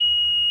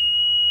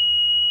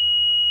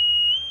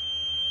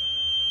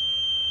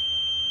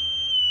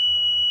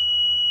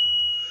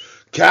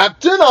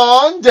Captain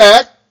on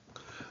deck.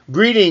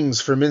 Greetings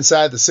from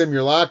inside the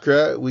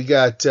simulacra. We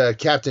got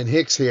Captain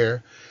Hicks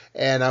here,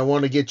 and I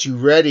want to get you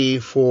ready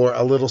for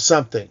a little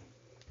something.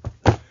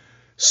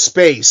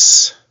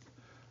 Space,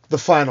 the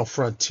final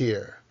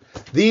frontier.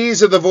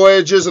 These are the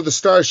voyages of the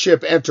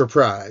Starship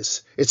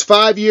Enterprise. Its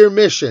 5-year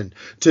mission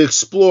to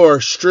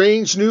explore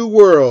strange new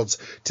worlds,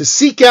 to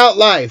seek out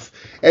life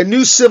and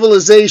new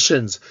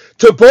civilizations,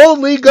 to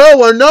boldly go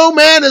where no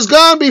man has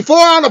gone before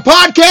on a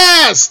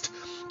podcast.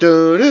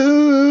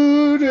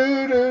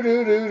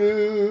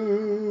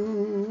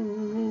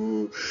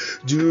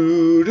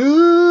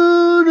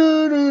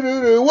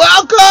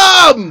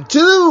 Welcome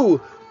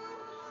to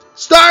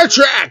Star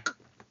Trek.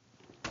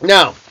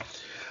 Now,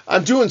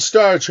 I'm doing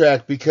Star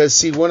Trek because,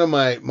 see, one of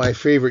my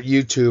favorite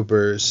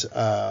YouTubers,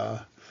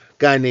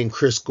 guy named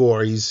Chris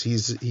Gore, he's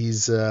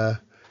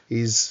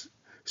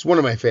one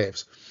of my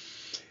faves.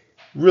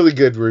 Really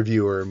good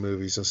reviewer of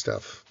movies and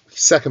stuff.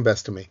 He's second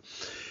best to me.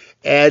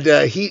 And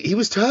he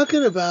was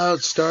talking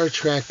about Star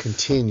Trek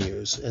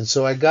Continues, and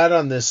so I got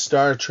on this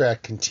Star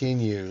Trek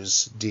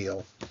Continues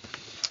deal,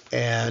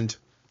 and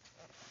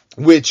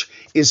which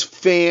is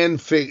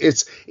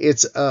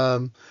it's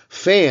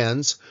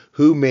fans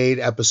who made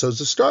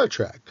episodes of Star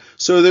Trek.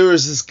 So there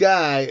was this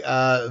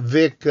guy,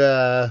 Vic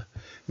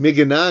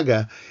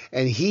Migenaga,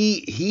 and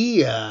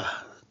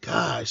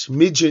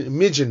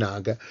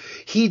Mijinaga,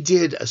 he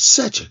did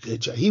such a good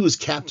job. He was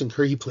Captain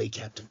Kirk. He played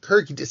Captain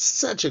Kirk. He did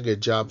such a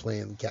good job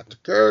playing Captain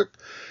Kirk.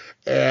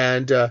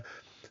 And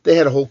they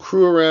had a whole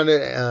crew around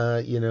it.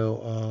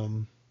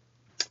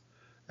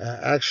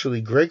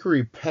 Actually,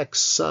 Gregory Peck's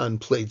son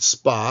played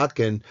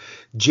Spock, and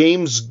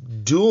James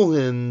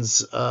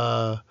Doohan's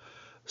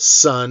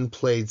son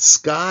played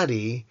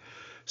Scotty.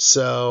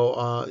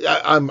 So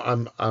I'm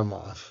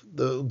off.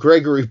 The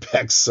Gregory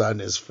Peck's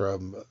son is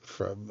from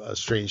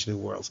Strange New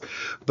Worlds,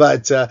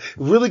 but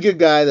really good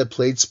guy that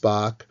played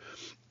Spock,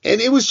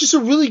 and it was just a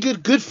really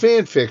good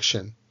fan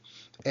fiction,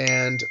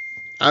 and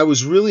I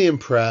was really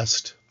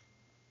impressed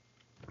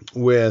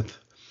with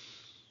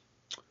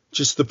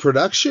just the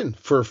production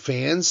for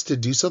fans to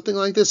do something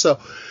like this. So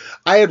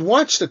I had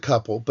watched a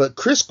couple, but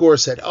Chris Gore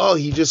said,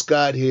 he just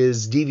got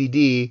his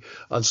DVD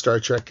on Star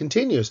Trek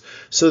Continues.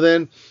 So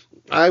then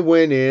I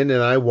went in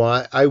and I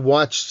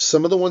watched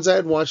some of the ones I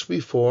had watched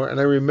before, and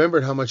I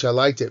remembered how much I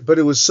liked it. But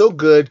it was so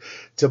good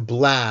to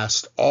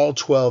blast all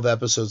 12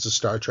 episodes of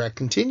Star Trek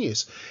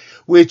Continues,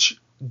 which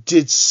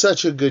did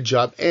such a good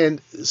job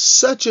and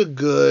such a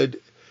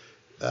good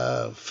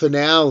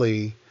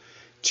finale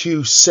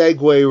to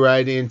segue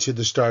right into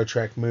the Star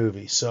Trek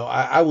movie. So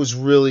I was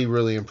really,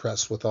 really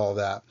impressed with all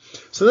that.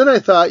 So then I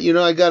thought,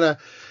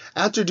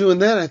 after doing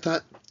that, I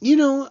thought,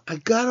 I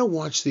gotta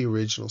watch the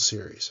original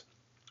series.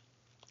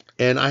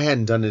 And I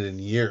hadn't done it in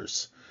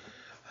years.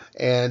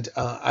 And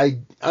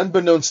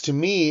unbeknownst to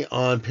me,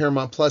 on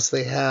Paramount Plus,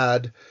 they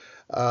had,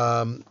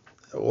 the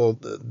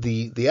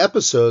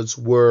episodes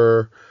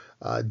were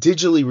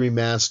digitally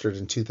remastered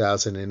in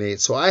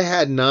 2008. So I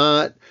had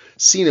not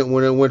seen it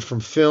when it went from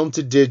film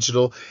to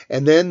digital,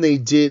 and then they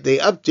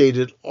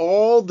updated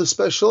all the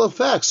special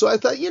effects. So I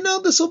thought,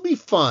 this will be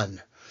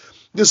fun.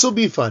 This will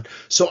be fun.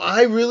 So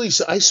I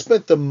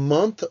spent the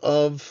month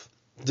of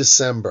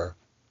December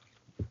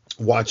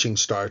watching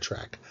Star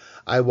Trek.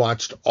 I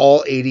watched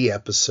all 80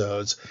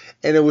 episodes,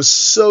 and it was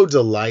so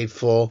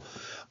delightful.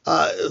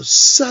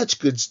 Such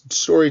good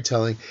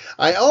storytelling.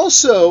 I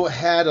also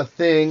had a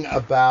thing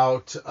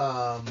about,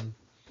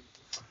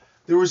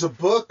 there was a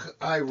book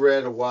I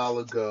read a while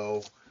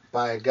ago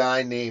by a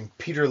guy named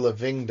Peter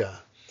Levenda.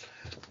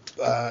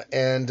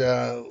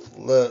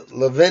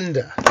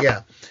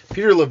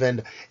 Peter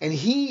Levenda. And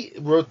he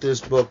wrote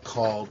this book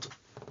called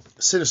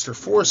Sinister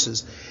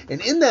Forces.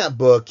 And in that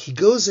book, he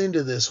goes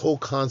into this whole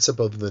concept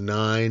of the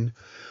Nine,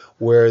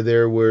 where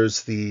there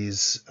was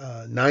these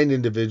 9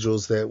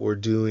 individuals that were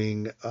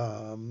doing,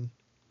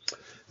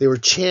 they were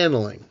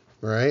channeling,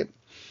 right?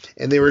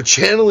 And they were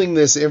channeling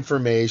this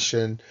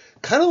information,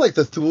 kind of like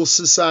the Thule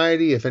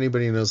Society, if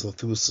anybody knows the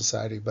Thule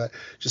Society, but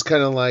just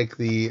kind of like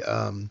the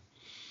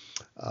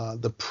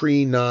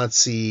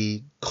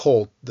pre-Nazi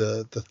cult,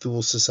 the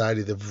Thule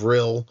Society, the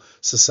Vril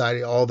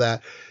Society, all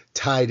that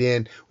tied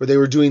in, where they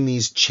were doing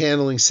these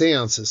channeling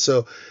seances.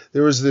 So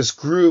there was this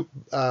group,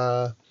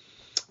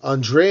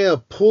 Andrea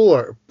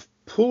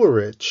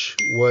Pularich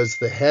was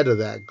the head of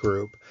that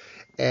group,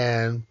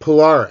 and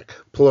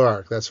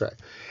Polaric, that's right.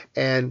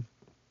 And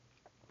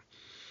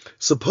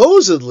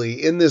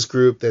supposedly in this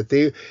group that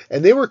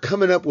they were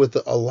coming up with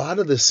a lot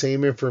of the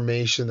same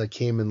information that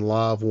came in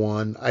Law of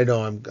One. I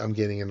know I'm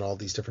getting in all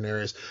these different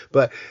areas,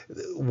 but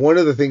one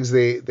of the things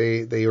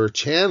they were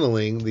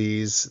channeling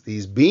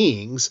these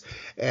beings,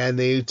 and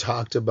they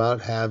talked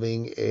about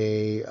having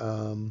a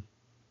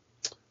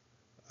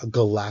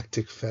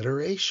galactic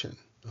federation,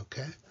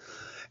 okay?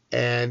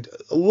 And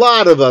a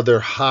lot of other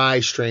high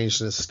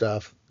strangeness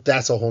stuff.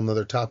 That's a whole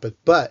nother topic.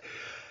 But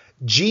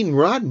Gene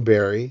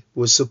Roddenberry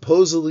was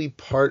supposedly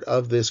part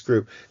of this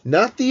group.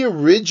 Not the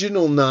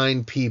original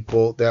 9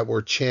 people that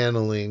were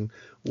channeling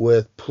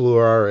with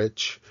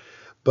Plurarich,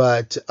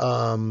 but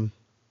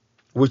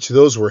which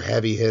those were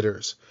heavy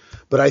hitters.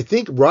 But I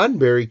think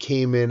Roddenberry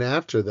came in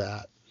after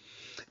that,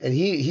 and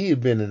he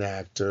had been an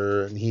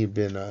actor, and he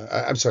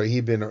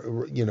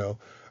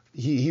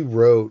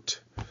wrote.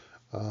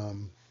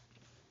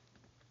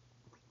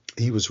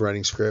 He was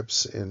writing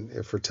scripts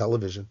for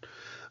television.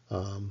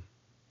 I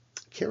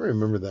can't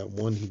remember that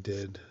one he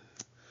did,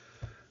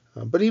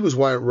 but he was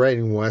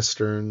writing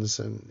westerns,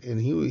 and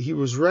he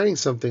was writing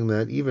something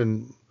that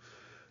even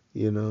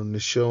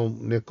Nichelle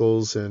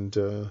Nichols and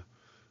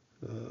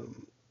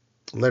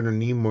Leonard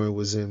Nimoy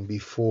was in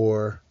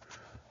before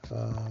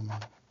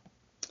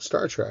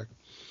Star Trek.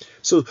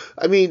 So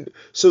I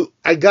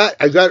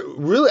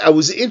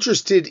was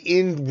interested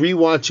in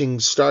rewatching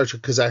Star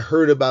Trek because I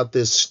heard about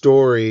this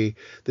story,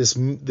 this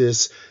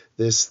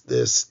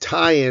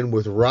tie-in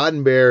with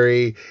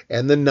Roddenberry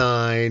and the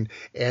Nine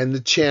and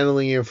the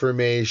channeling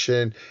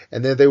information,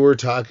 and then they were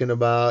talking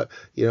about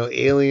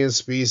alien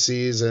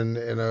species and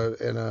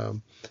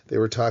they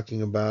were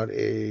talking about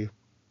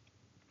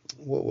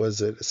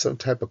some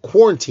type of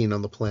quarantine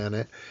on the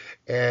planet,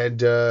 and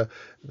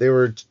they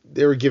were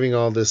giving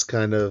all this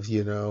kind of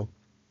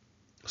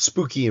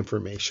spooky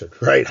information,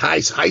 right? High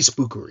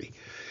spookery.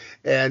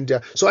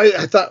 And so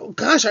I thought,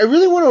 gosh, I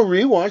really want to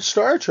rewatch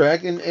Star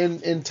Trek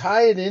and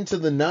tie it into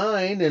the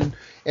Nine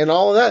and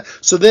all of that.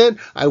 So then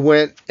I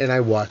went and I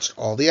watched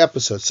all the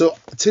episodes. So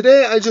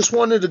today I just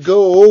wanted to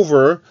go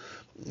over,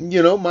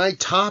 my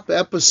top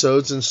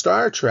episodes in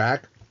Star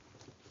Trek.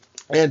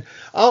 And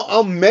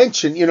I'll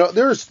mention,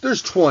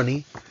 there's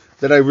 20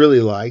 that I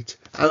really liked.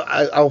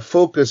 I'll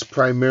focus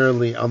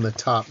primarily on the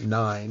top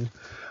 9.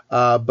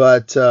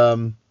 But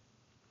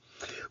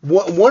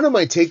one of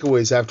my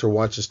takeaways after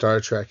watching Star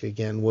Trek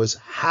again was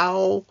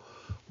how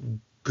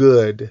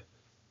good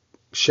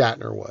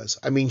Shatner was.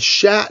 I mean,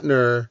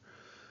 Shatner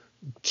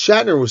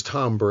was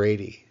Tom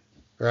Brady,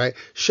 right?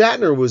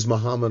 Shatner was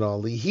Muhammad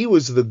Ali. He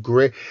was the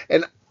great,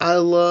 and I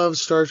love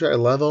Star Trek. I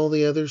love all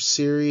the other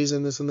series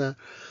and this and that.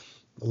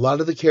 A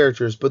lot of the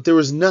characters, but there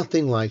was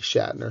nothing like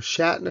Shatner.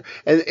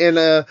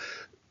 And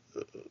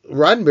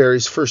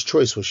Roddenberry's first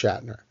choice was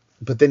Shatner.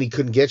 But then he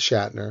couldn't get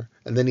Shatner,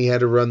 and then he had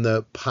to run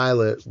the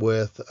pilot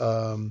with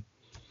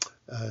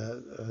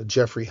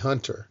Jeffrey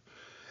Hunter,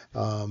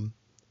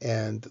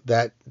 and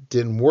that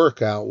didn't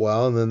work out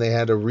well. And then they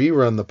had to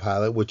rerun the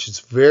pilot, which is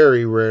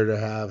very rare to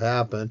have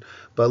happen.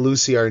 But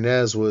Lucy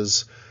Arnaz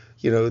was,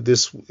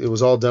 it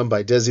was all done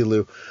by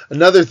Desilu.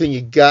 Another thing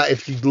you got,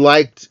 if you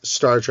liked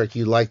Star Trek,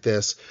 you like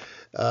this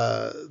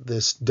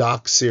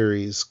doc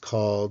series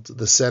called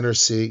The Center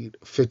Seat: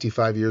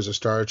 55 Years of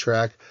Star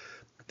Trek.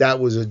 That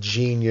was a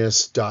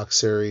genius doc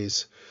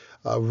series.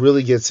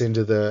 Really gets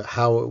into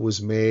how it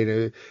was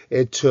made.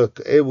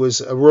 It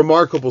was a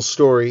remarkable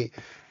story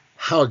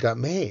how it got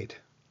made.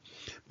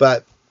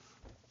 But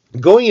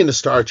going into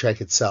Star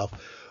Trek itself,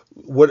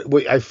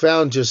 what I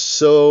found just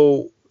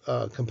so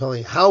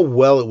compelling, how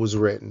well it was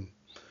written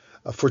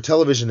for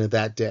television at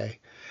that day,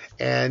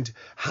 and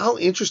how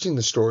interesting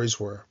the stories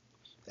were,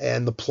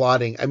 and the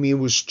plotting. I mean, it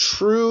was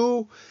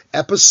true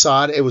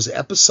episodic. It was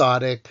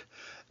episodic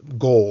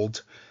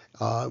gold.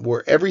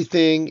 Where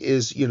everything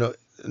is,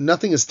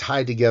 nothing is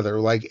tied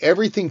together. Like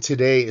everything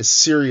today is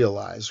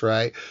serialized,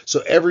 right?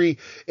 So and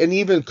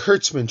even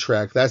Kurtzman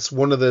Trek, that's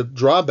one of the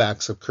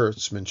drawbacks of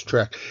Kurtzman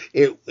Trek.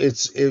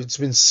 It's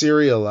been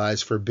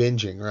serialized for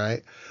binging,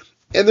 right?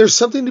 And there's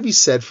something to be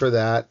said for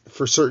that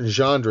for certain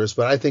genres,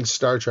 but I think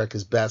Star Trek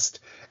is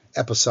best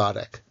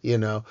episodic. You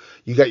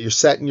got your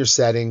set and your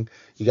setting,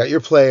 you got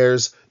your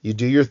players, you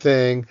do your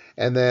thing,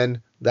 and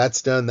then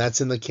that's done,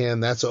 that's in the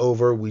can, that's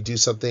over. We do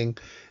something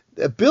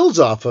that builds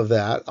off of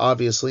that,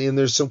 obviously, and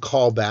there's some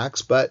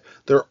callbacks, but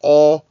they're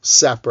all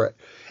separate.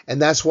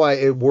 And that's why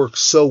it works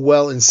so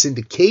well in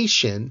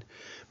syndication,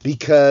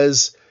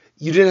 because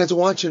you didn't have to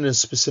watch it in a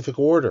specific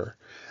order.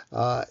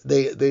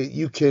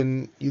 You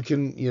can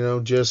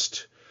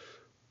just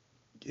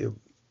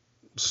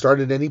start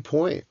at any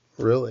point,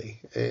 really,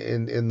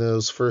 in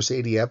those first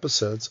 80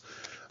 episodes.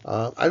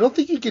 I don't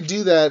think you could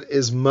do that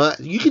as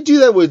much. You could do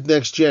that with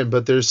Next Gen,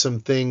 but there's some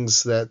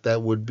things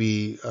that would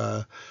be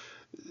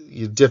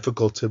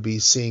difficult to be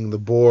seeing the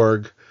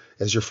Borg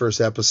as your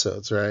first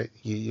episodes, right?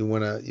 You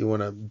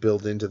wanna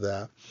build into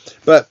that.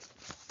 But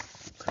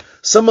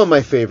some of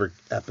my favorite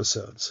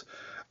episodes,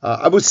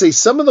 I would say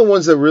some of the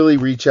ones that really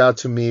reach out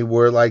to me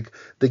were like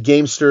the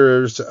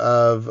Gamesters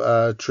of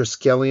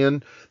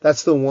Triskelion.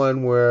 That's the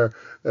one where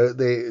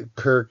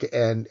Kirk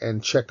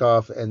and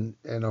Chekhov and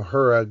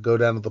Uhura go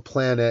down to the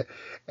planet,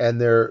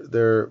 and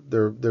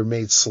they're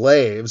made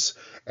slaves,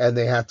 and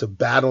they have to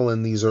battle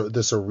in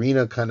this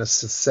arena kind of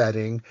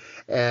setting,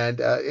 and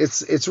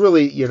it's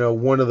really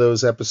one of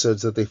those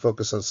episodes that they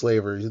focus on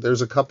slavery.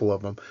 There's a couple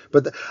of them,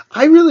 but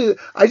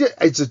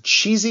it's a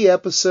cheesy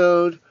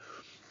episode.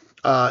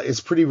 It's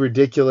pretty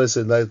ridiculous,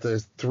 and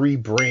there's 3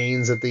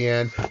 brains at the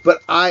end. But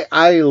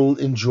I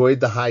enjoyed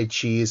the high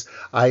cheese.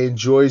 I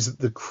enjoyed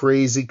the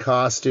crazy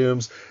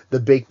costumes. The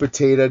baked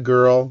potato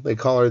girl, they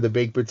call her the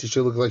baked potato. She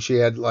looked like she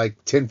had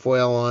like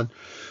tinfoil on.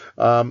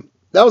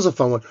 That was a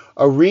fun one.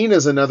 Arena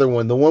is another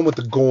one. The one with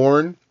the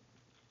Gorn.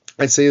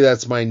 I'd say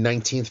that's my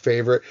 19th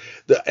favorite.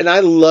 And I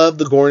love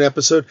the Gorn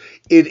episode.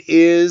 It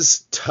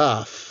is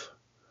tough.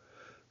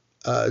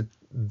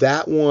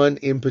 That one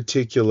in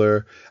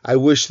particular, I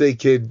wish they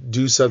could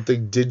do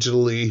something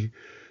digitally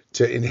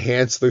to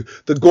enhance the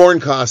Gorn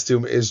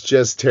costume is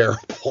just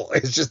terrible.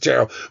 It's just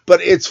terrible.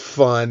 But it's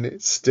fun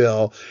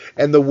still.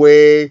 And the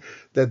way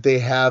that they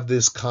have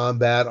this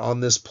combat on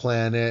this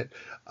planet,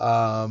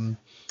 to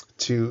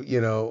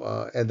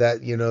and that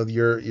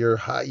your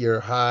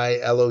high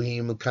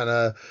Elohim kind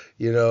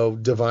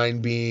of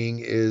divine being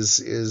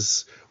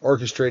is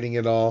orchestrating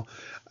it all,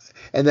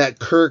 and that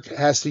Kirk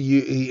has to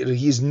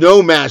he's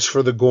no match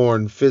for the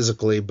Gorn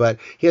physically, but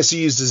he has to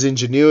use his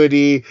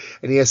ingenuity,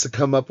 and he has to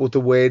come up with a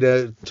way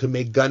to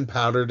make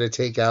gunpowder to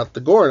take out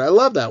the Gorn. I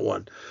love that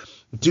one.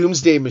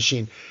 Doomsday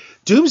Machine,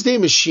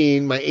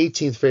 my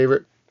 18th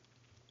favorite,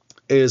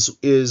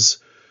 is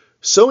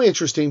so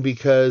interesting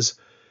because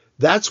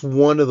that's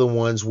one of the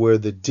ones where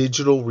the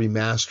digital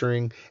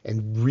remastering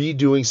and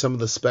redoing some of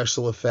the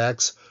special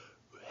effects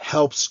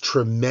helps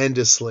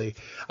tremendously.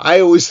 I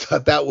always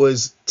thought that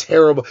was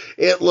terrible.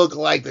 It looked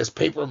like this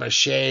paper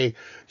mache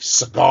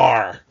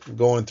cigar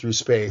going through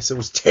space. It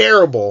was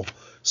terrible.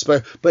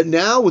 But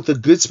now with the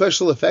good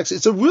special effects,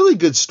 it's a really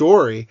good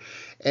story.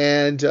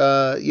 And,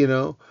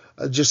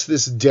 just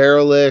this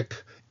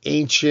derelict,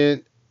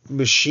 ancient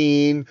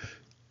machine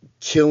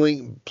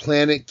killing,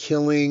 planet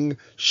killing,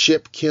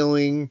 ship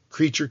killing,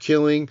 creature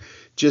killing,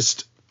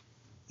 just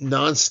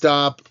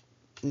nonstop,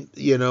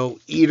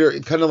 eater,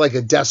 kind of like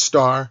a Death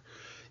Star.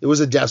 It was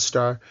a Death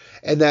Star.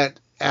 And that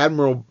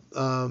Admiral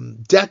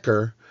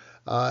Decker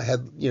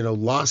had,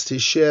 lost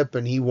his ship,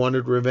 and he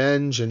wanted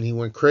revenge, and he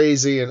went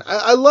crazy. And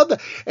I love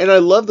that. And I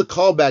love the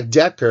callback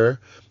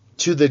Decker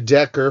to the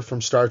Decker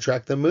from Star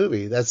Trek the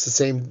movie. That's the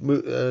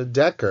same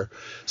Decker.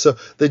 So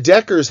the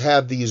Deckers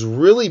have these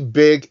really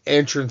big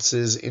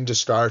entrances into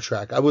Star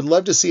Trek. I would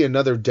love to see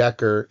another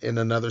Decker in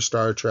another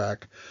Star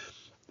Trek.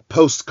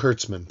 Post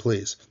Kurtzman,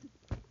 please.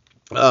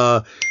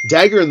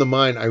 Dagger in the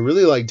Mind. I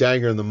really like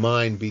Dagger in the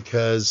Mind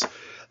because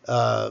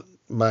that's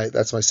my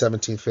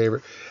 17th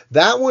favorite.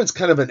 That one's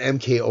kind of an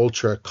MK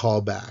Ultra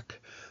callback.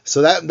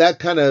 So that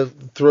kind of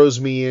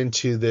throws me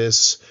into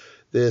this,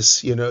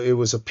 it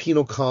was a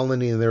penal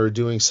colony, and they were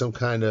doing some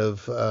kind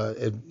of,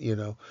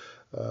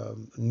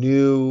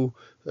 new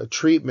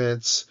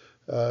treatments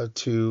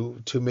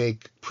to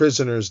make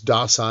prisoners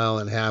docile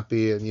and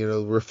happy,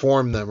 and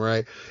reform them,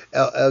 right?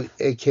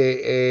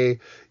 AKA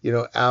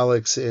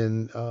Alex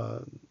in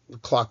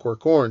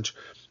Clockwork Orange.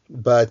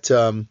 But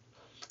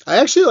I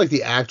actually like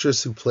the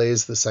actress who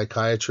plays the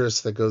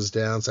psychologist that goes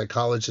down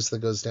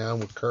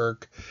with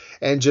Kirk.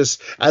 And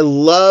I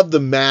love the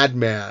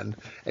madman.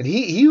 And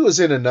he was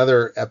in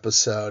another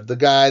episode. The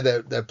guy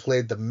that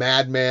played the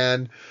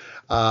madman,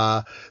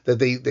 that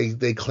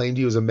they claimed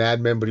he was a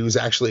madman, but he was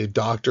actually a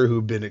doctor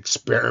who'd been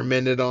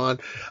experimented on.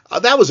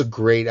 That was a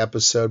great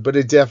episode, but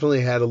it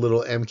definitely had a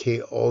little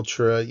MK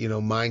Ultra,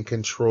 mind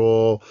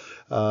control,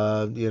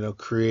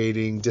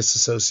 creating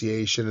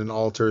disassociation and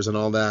alters and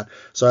all that.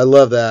 So I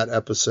love that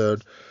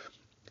episode.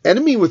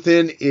 Enemy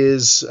Within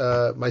is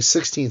my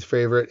 16th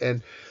favorite,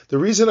 and the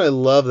reason I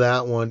love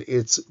that one,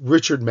 it's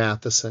Richard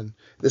Matheson.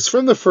 It's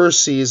from the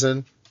first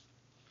season,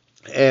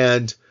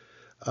 and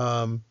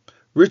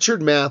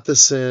Richard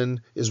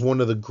Matheson is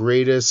one of the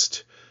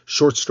greatest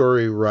short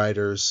story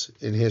writers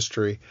in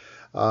history.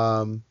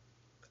 I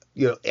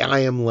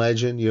Am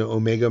Legend,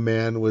 Omega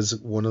Man was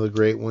one of the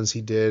great ones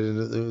he did, and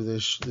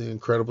the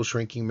Incredible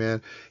Shrinking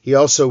Man. He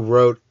also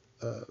wrote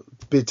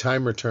Bid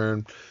Time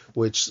Return,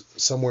 which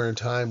Somewhere in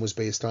Time was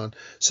based on.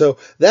 So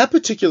that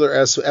particular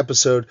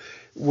episode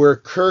where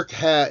Kirk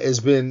has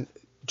been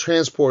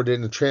transported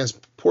in a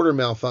transporter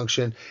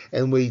malfunction,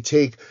 and we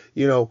take,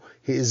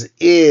 his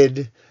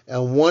id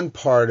on one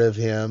part of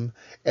him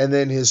and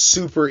then his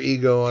super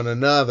ego on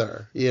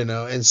another,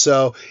 and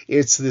so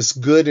it's this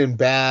good and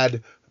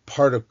bad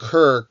part of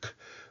Kirk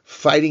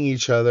fighting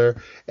each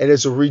other, and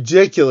it's a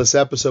ridiculous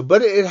episode,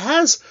 but it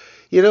has,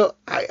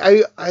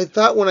 I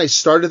thought when I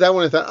started that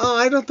one, I thought,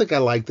 I don't think I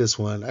like this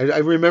one. I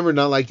remember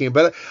not liking it,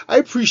 but I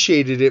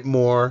appreciated it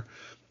more.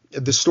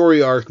 The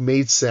story arc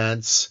made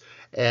sense,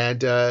 and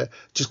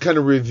just kind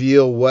of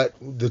reveal what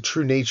the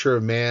true nature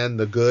of man,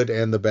 the good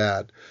and the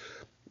bad.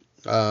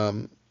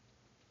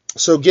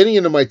 So getting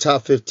into my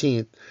top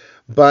 15,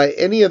 by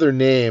any other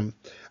name,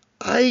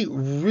 I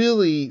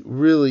really,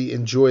 really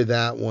enjoy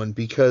that one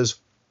because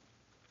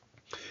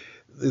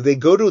they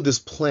go to this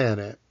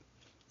planet,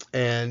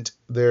 and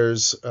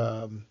there's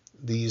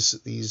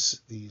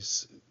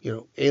these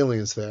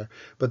aliens there,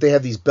 but they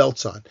have these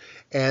belts on,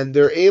 and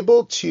they're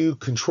able to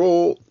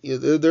control.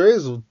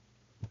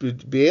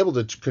 Be able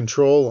to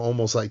control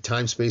almost like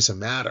time, space, and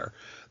matter.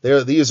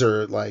 These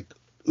are like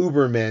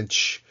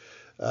Ubermensch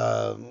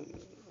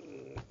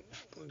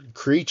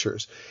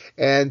creatures,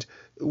 and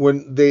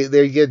when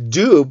they get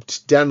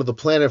duped down to the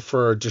planet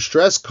for a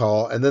distress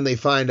call, and then they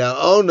find out,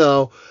 oh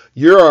no,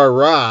 you're our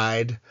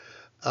ride.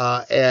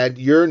 and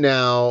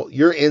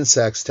you're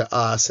insects to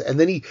us. And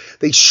then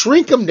they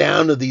shrink them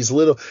down to these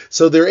little,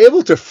 so they're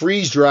able to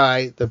freeze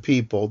dry the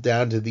people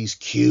down to these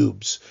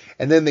cubes.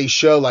 And then they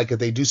show, like, if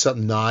they do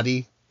something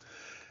naughty,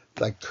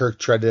 like Kirk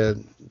tried to,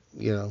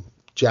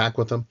 jack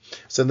with them.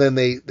 So then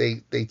they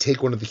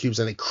take one of the cubes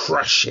and they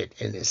crush it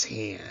in his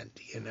hand,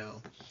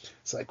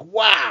 It's like,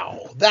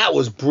 wow, that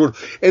was brutal.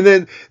 And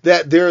then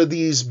that there are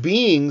these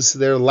beings,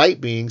 they're light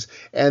beings,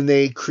 and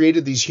they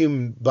created these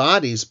human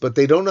bodies, but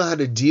they don't know how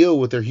to deal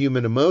with their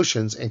human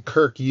emotions, and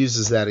Kirk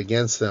uses that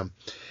against them.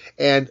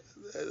 And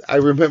I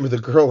remember the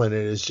girl in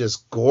it is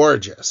just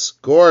gorgeous.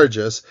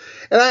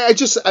 And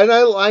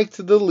I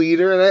liked the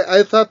leader, and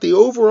I thought the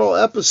overall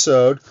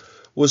episode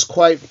was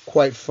quite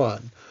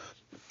fun.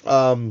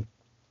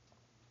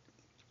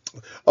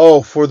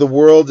 For the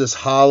world is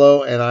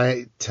hollow, and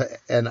I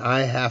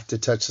have to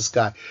touch the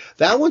sky.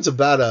 That one's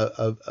about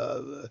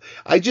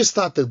I just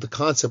thought that the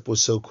concept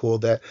was so cool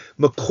that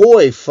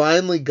McCoy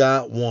finally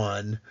got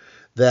one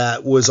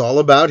that was all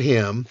about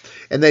him,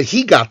 and that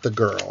he got the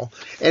girl.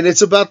 And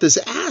it's about this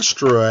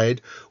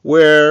asteroid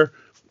where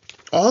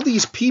all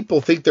these people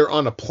think they're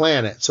on a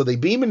planet. So they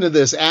beam into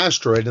this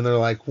asteroid and they're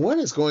like, what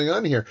is going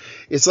on here?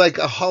 It's like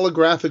a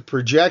holographic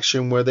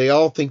projection where they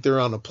all think they're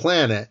on a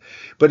planet,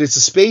 but it's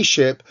a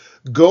spaceship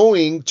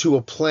going to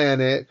a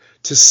planet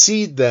to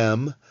seed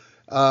them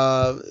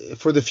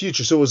for the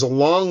future. So it was a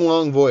long,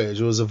 long voyage.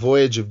 It was a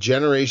voyage of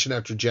generation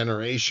after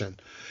generation.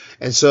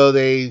 And so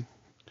the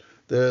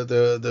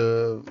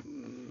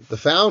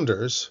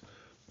founders,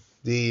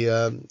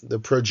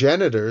 the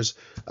progenitors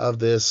of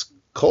this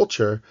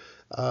culture,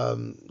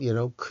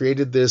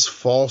 created this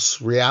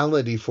false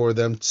reality for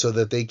them so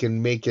that they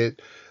can make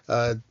it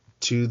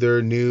to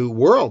their new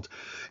world.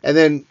 And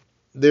then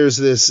there's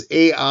this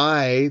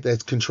AI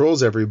that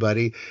controls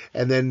everybody,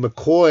 and then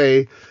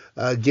McCoy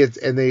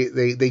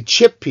they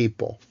chip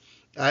people.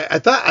 I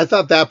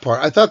thought that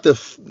part. I thought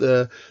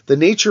the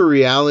nature of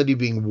reality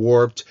being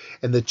warped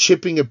and the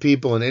chipping of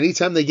people, and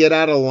anytime they get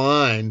out of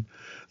line,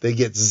 they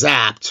get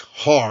zapped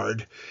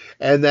hard.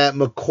 And that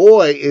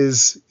McCoy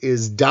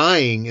is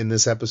dying in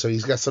this episode.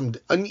 He's got some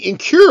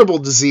incurable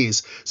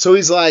disease. So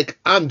he's like,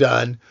 I'm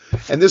done.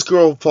 And this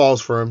girl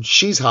falls for him.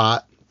 She's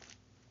hot.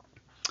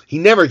 He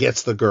never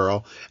gets the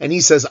girl. And he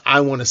says,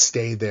 I want to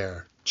stay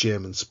there,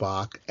 Jim and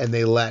Spock. And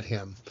they let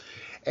him.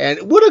 And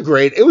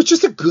it was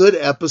just a good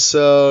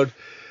episode.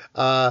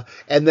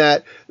 And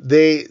that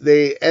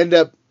they end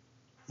up,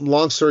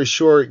 long story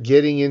short,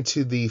 getting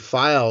into the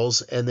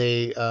files, and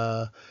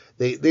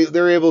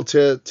they're able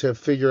to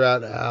figure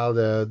out how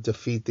to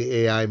defeat the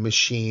AI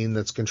machine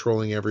that's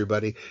controlling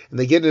everybody. And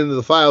they get into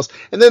the files,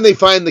 and then they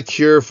find the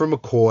cure for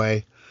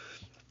McCoy.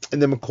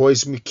 And then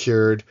McCoy's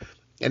cured,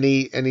 and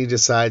he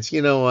decides,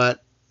 you know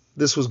what?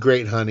 This was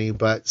great, honey,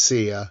 but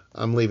see ya.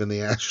 I'm leaving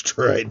the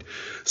asteroid.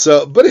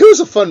 But it was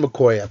a fun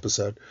McCoy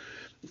episode.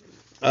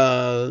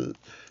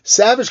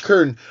 Savage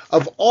Curtain,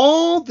 of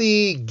all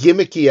the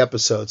gimmicky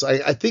episodes,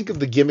 I think of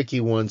the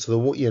gimmicky ones,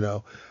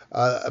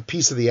 a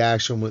piece of the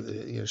action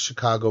with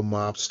Chicago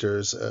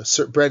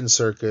mobsters, Bread and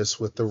Circus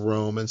with the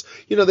Romans.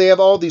 They have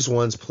all these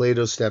ones,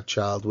 Plato's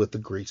Stepchild with the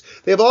Greeks.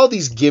 They have all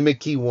these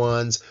gimmicky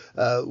ones,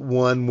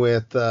 one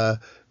with,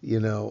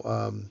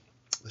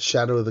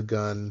 Shadow of the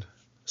Gun,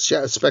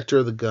 Spectre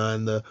of the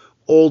Gun, the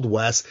Old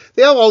West.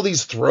 They have all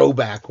these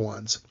throwback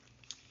ones.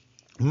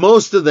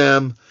 Most of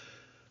them,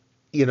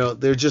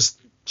 they're just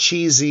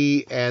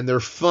cheesy and they're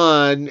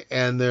fun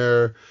and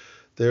they're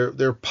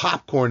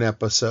popcorn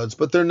episodes,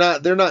 but they're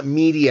not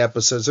meaty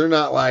episodes. They're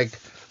not like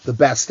the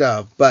best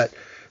of. But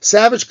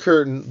Savage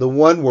Curtain, the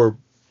one where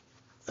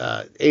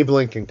Abe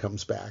Lincoln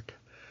comes back,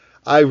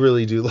 I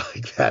really do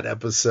like that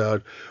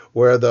episode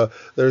where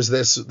there's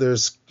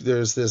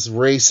this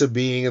race of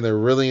being and they're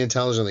really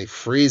intelligent. They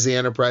freeze the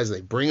Enterprise.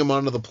 They bring them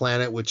onto the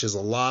planet, which is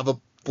a lava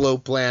flow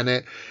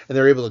planet, and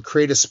they're able to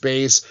create a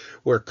space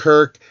where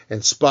Kirk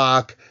and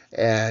Spock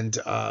and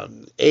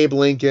Abe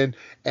Lincoln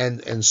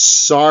and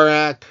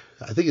Sarek,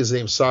 I think his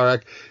name's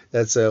Sarek,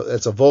 that's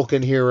a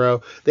Vulcan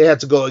hero. They have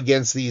to go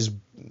against these,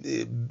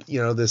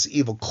 this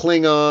evil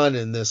Klingon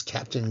and this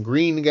Captain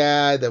Green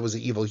guy that was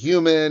an evil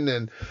human,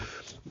 and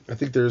I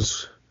think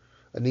there's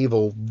an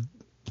evil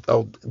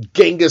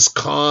Genghis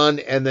Khan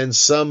and then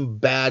some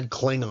bad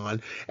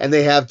Klingon, and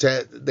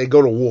they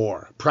go to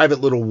war,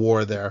 private little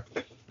war there.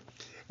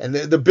 And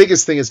the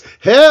biggest thing is,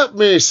 help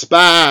me,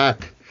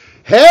 Spock.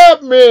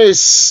 Help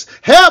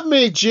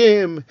me,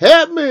 Jim.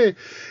 Help me.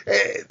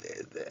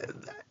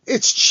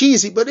 It's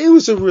cheesy, but it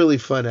was a really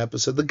fun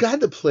episode. The guy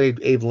that played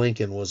Abe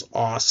Lincoln was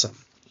awesome.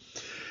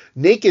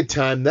 Naked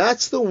Time,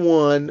 that's the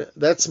one,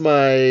 that's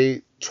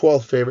my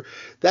 12th favorite.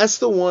 That's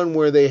the one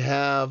where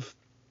there's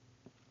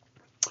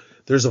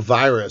a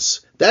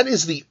virus. That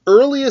is the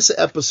earliest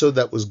episode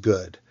that was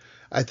good.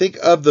 I think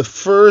of the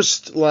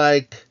first,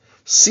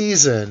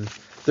 season,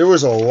 there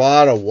was a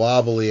lot of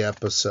wobbly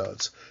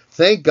episodes.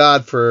 Thank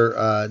God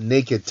for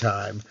Naked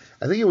Time.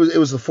 I think it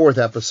was the 4th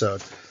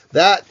episode.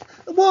 That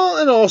Well,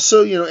 and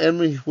also,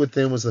 Enemy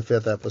Within was the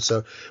 5th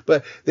episode.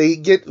 But they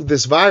get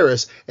this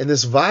virus, and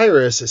this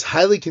virus is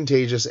highly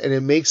contagious, and it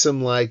makes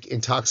them, like,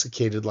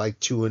 intoxicated, like,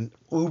 to an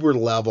uber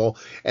level,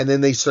 and then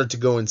they start to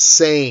go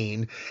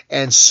insane,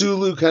 and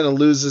Sulu kind of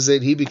loses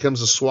it. He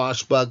becomes a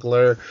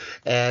swashbuckler,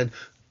 and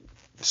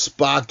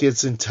Spock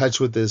gets in touch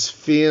with his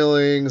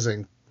feelings,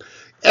 and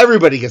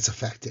everybody gets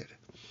affected.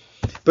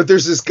 But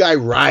there's this guy,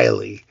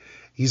 Riley.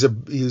 He's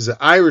an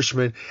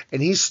Irishman,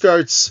 and he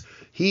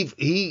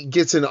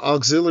gets an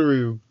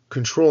auxiliary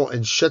control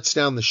and shuts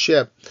down the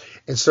ship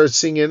and starts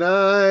singing,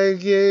 "I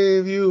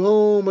gave you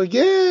home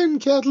again,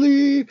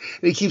 Kathleen."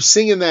 And he keeps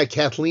singing that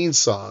Kathleen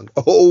song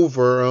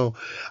over. "Oh,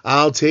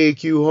 I'll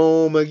take you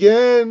home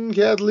again,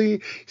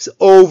 Kathleen." He's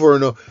over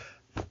and over.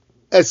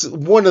 It's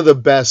one of the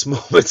best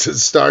moments in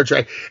Star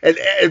Trek. And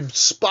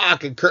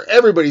Spock and Kirk,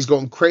 everybody's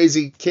going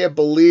crazy, can't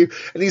believe.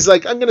 And he's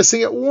like, "I'm going to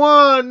sing it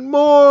one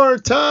more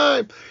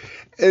time."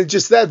 And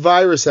just that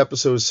virus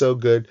episode is so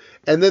good.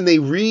 And then they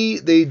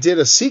did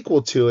a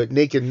sequel to it,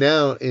 Naked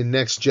Now, in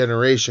Next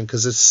Generation,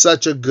 because it's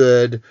such a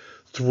good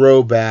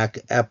throwback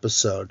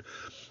episode.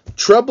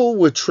 Trouble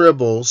with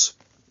Tribbles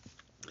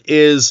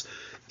is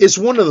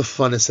one of the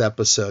funnest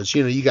episodes.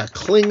 You got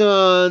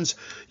Klingons,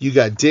 you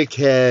got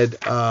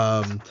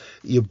dickhead,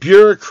 you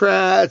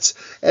bureaucrats,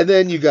 and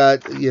then you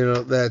got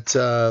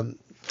that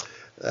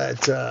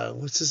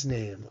what's his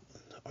name,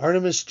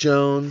 Artemis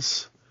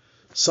Jones,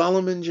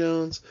 Solomon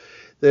Jones.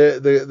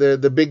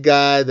 The big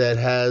guy that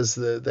has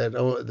he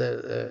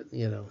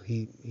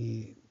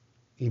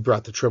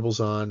brought the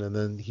Tribbles on, and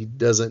then he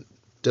doesn't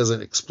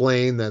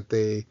explain that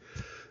they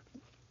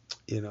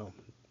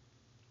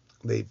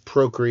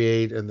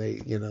procreate and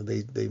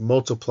they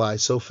multiply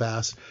so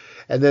fast,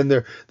 and then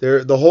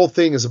the whole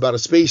thing is about a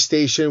space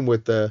station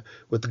with the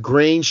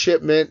grain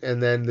shipment,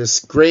 and then this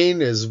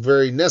grain is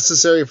very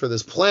necessary for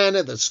this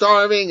planet that's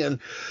starving, and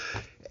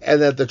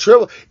that the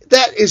Tribble,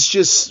 that is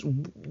just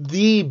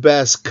the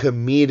best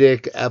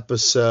comedic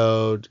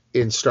episode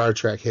in Star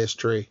Trek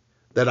history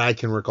that I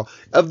can recall.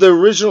 Of the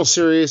original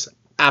series,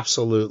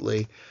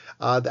 absolutely.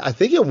 I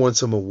think it won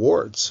some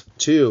awards,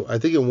 too. I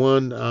think it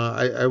won,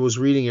 I was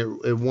reading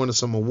it won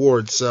some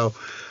awards. So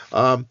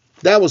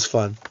that was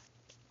fun.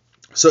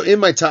 So in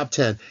my top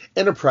 10,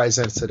 Enterprise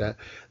Incident.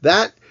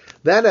 That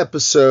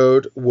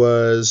episode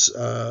was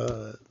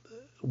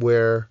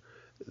where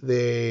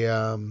they...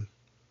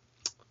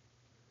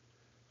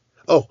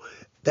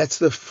 that's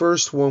the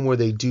first one where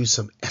they do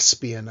some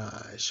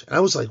espionage. And I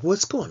was like,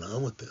 what's going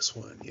on with this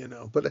one?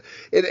 But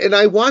and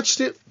I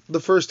watched it the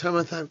first time.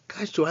 I thought,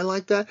 gosh, do I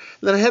like that?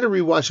 And then I had to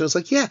rewatch it. I was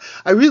like, yeah,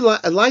 I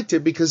liked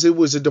it because it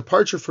was a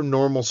departure from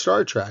normal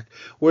Star Trek,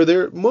 where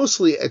they're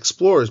mostly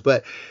explorers.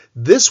 But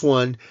this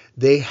one,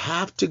 they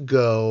have to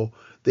go.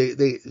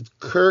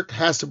 Kirk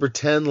has to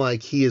pretend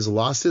like he has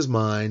lost his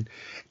mind,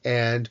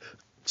 and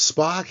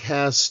Spock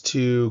has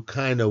to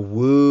kind of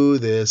woo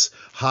this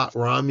hot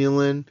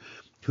Romulan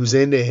who's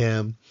into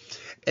him,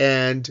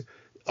 and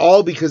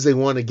all because they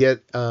want to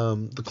get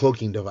the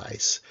cloaking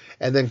device.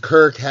 And then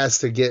Kirk has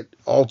to get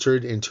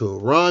altered into a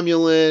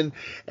Romulan,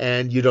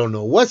 and you don't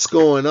know what's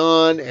going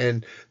on,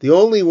 and the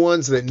only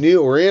ones that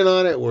were in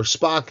on it were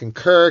Spock and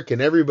Kirk,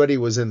 and everybody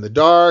was in the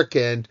dark,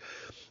 and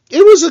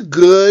it was a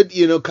good,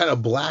 kind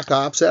of Black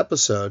Ops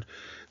episode.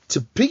 To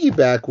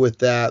piggyback with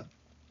that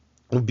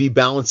would be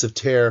Balance of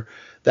Terror.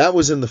 That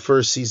was in the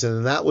first season,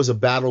 and that was a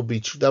battle.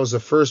 That was the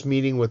first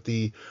meeting with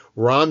the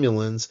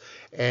Romulans,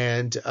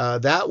 and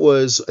that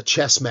was a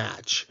chess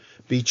match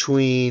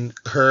between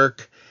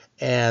Kirk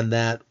and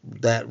that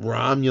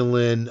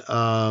Romulan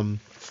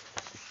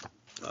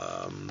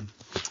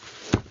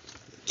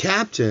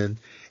captain.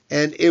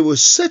 And it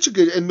was such a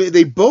good. And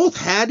they both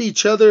had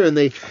each other, and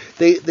they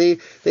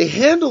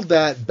handled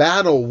that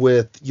battle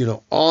with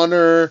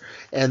honor,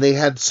 and they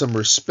had some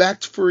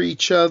respect for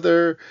each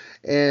other,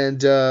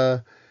 and.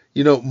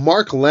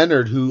 Mark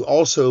Leonard, who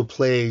also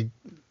played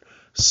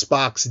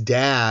Spock's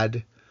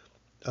dad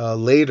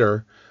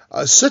later,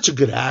 such a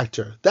good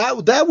actor.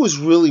 That was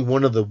really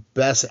one of the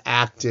best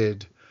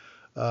acted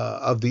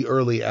of the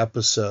early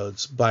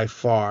episodes by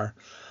far.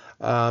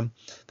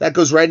 That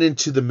goes right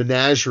into the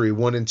Menagerie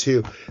 1 and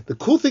 2. The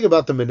cool thing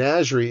about the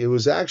Menagerie, it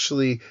was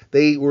actually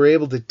they were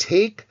able to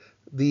take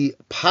the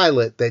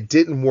pilot that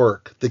didn't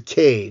work, the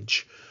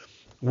Cage,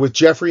 with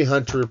Jeffrey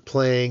Hunter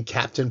playing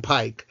Captain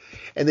Pike.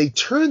 And they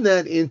turned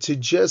that into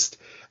just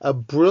a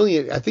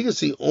brilliant, I think it's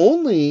the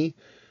only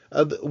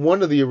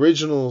one of the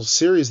original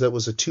series that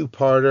was a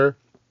two-parter.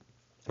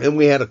 And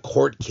we had a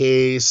court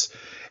case.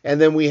 And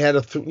then we had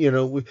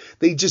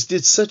they just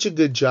did such a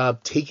good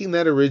job taking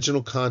that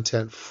original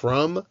content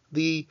from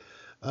the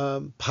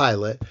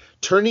pilot,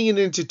 turning it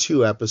into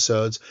 2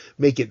 episodes,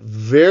 make it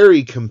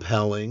very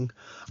compelling,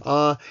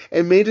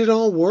 and made it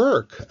all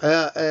work.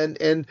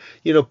 And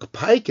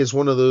Pike is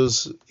one of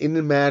those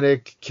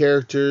enigmatic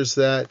characters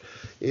that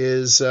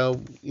is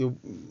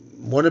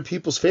one of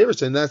people's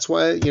favorites, and that's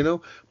why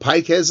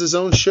Pike has his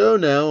own show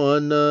now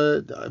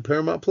on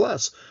Paramount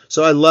Plus.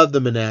 So I love the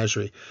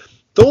Menagerie.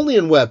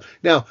 Tholian Web.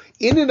 Now,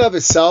 in and of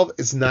itself,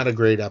 it's not a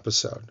great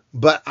episode,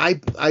 but I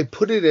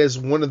put it as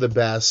one of the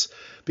best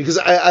because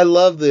I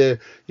love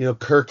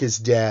Kirk is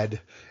dead,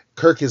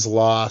 Kirk is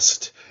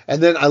lost,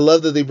 and then I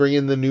love that they bring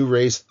in the new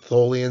race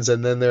Tholians,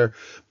 and then they're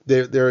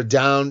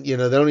down, they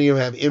don't even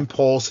have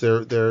impulse,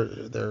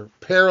 they're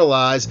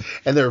paralyzed,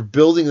 and they're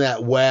building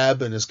that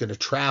web, and it's going to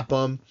trap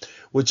them,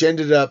 which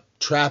ended up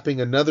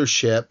trapping another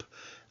ship.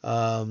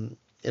 In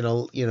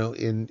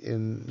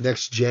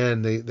Next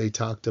Gen, they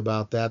talked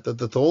about that the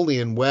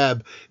Tholian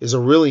web is a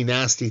really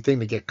nasty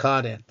thing to get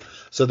caught in.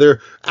 So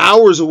they're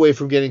hours away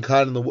from getting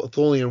caught in the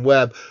Tholian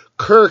web.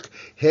 Kirk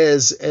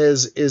is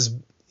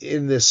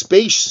in this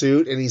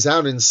spacesuit, and he's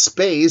out in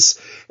space,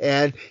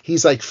 and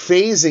he's like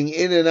phasing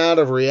in and out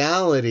of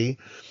reality.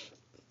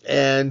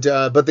 And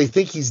but they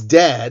think he's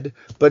dead,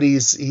 but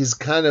he's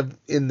kind of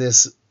in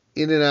this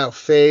in and out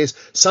phase.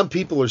 Some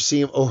people are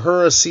seeing him.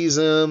 Uhura sees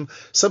him.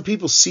 Some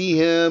people see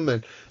him,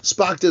 and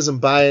Spock doesn't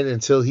buy it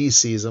until he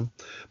sees him.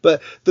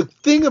 But the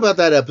thing about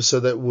that episode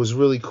that was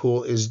really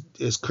cool is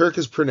Kirk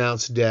is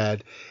pronounced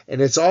dead,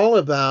 and it's all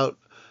about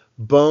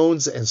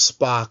Bones and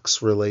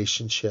Spock's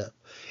relationship.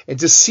 And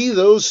to see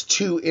those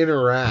two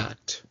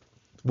interact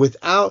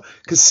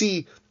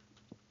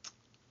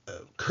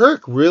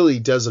Kirk really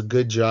does a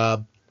good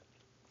job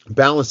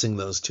balancing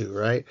those two,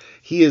 right?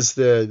 He is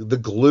the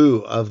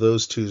glue of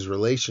those two's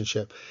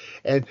relationship,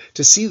 and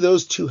to see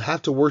those two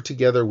have to work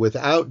together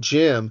without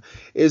Jim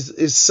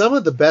is some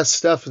of the best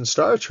stuff in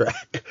Star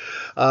Trek,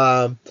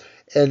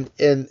 and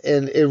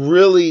it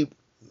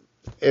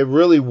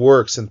really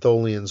works in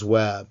Tholian's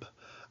Web.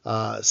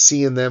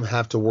 Seeing them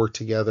have to work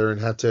together and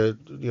have to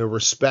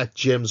respect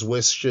Jim's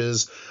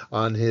wishes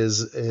on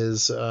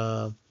his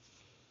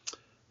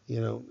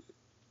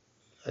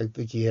I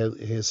think he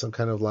has some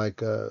kind of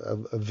like a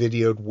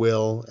videoed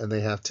will, and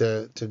they have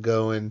to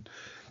go and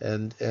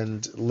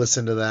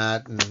listen to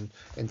that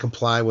and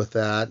comply with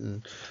that,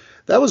 and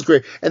that was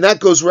great. And that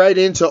goes right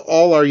into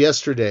All Our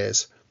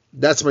Yesterdays.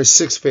 That's my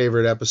sixth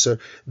favorite episode.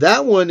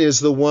 That one is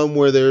the one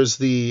where there's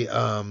the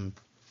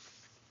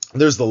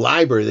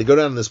library. They go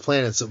down to this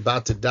planet. It's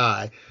about to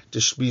die,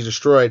 to be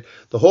destroyed.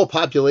 The whole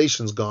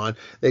population's gone.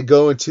 They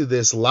go into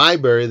this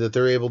library that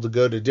they're able to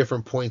go to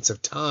different points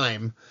of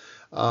time.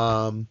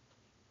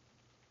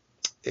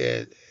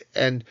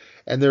 And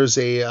there's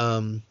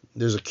a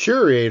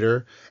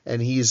curator,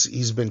 and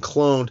he's been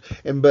cloned,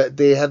 but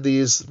they have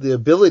the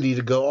ability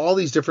to go all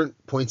these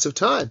different points of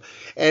time,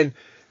 and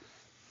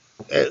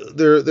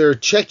they're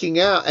checking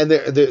out, and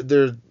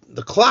the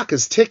clock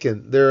is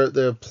ticking.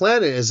 Their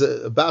planet is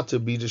about to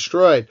be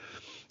destroyed,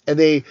 and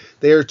they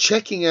are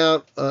checking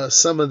out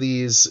some of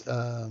these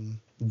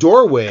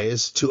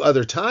doorways to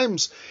other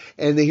times,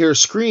 and they hear a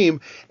scream,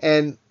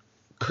 and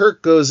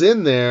Kirk goes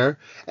in there,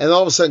 and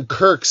all of a sudden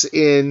Kirk's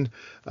in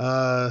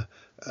during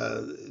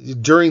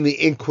the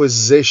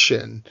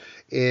Inquisition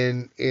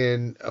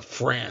in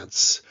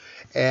France,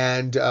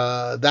 and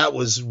that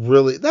was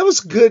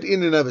good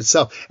in and of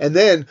itself. And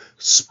then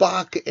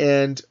Spock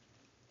and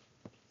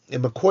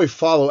McCoy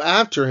follow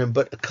after him,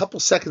 but a couple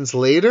seconds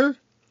later,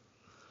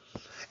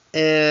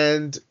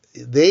 and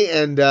they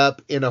end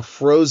up in a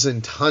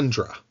frozen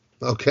tundra.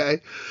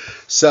 Okay,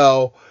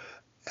 so.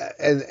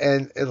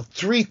 And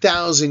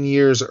 3,000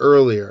 years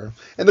earlier,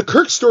 and the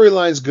Kirk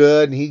storyline's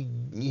good, and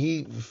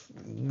he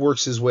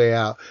works his way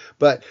out.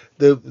 But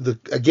the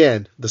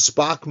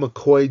Spock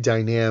McCoy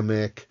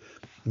dynamic,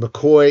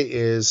 McCoy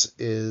is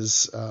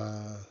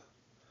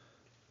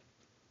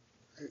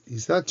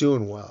he's not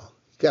doing well.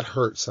 He got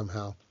hurt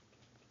somehow,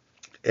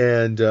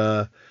 and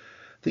I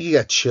think he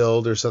got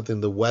chilled or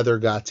something. The weather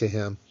got to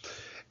him,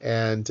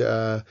 and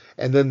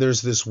then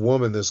there's this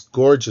woman, this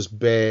gorgeous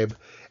babe.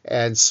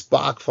 And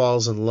Spock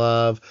falls in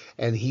love,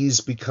 and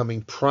he's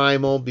becoming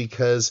primal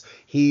because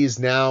he's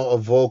now a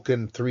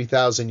Vulcan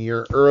 3,000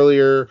 years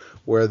earlier,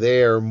 where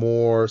they are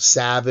more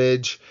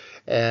savage.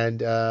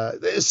 And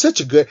it's such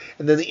a good.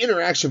 And then the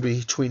interaction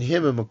between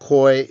him and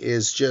McCoy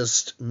is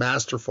just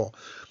masterful.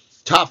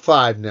 Top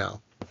 5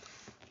 now.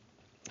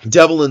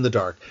 Devil in the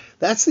Dark.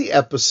 That's the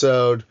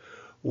episode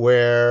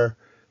where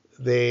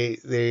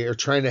they are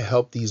trying to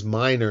help these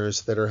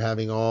miners that are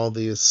having all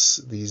these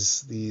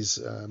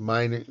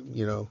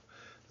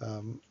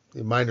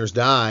miners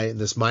die in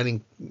this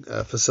mining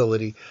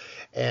facility,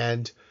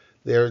 and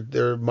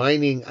they're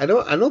mining. I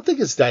don't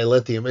think it's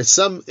dilithium.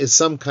 It's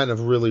some kind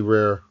of really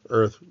rare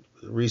earth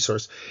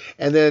resource,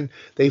 and then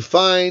they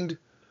find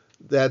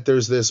that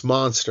there's this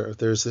monster,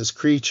 there's this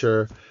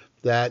creature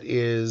that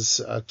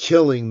is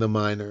killing the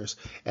miners,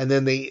 and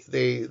then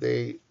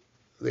they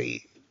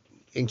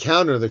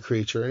encounter the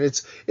creature, and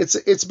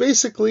it's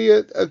basically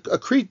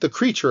the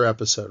creature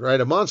episode, right?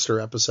 A monster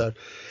episode.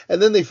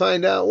 And then they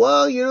find out,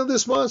 well,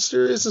 this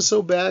monster isn't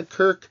so bad.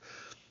 Kirk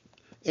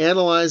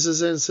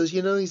analyzes it and says,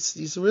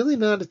 he's really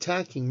not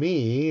attacking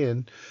me,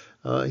 and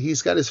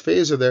he's got his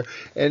phaser there,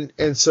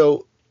 and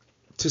so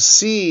to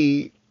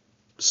see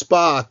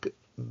Spock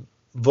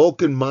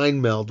Vulcan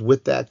mind meld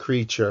with that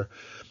creature,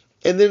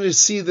 and then to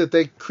see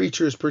that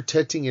creature is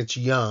protecting its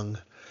young.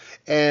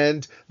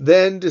 and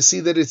then to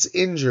see that it's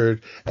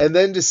injured, and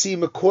then to see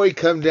McCoy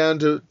come down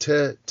to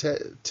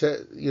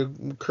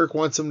Kirk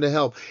wants him to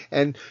help,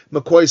 and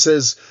McCoy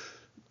says,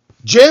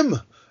 "Jim,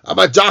 I'm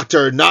a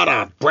doctor, not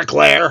a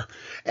bricklayer."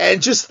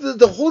 And just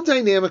the whole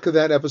dynamic of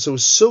that episode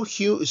was so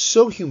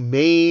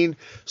humane,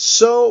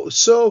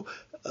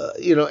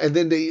 and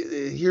then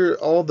they hear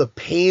all the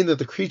pain that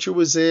the creature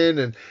was in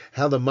and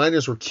how the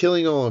miners were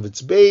killing all of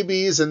its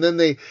babies. And then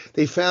they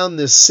found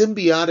this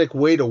symbiotic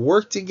way to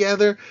work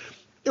together.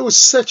 It was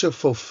such a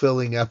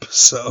fulfilling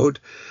episode.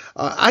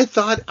 I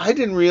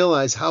didn't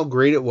realize how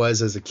great it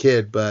was as a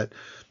kid, but,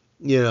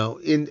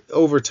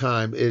 over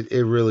time, it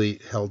really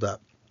held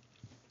up.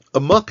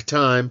 Amok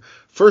Time,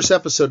 first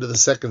episode of the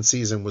second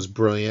season, was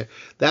brilliant.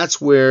 That's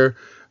where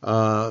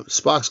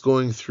Spock's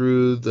going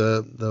through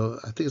the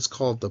I think it's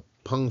called the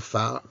Pung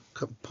Far,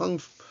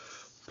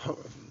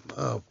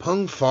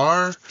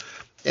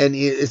 and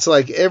it's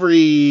like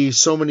every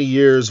so many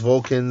years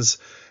Vulcans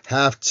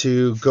have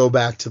to go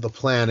back to the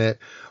planet,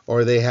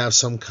 or they have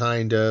some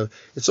kind of,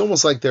 it's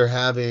almost like they're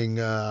having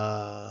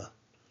I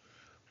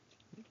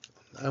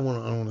don't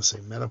want to say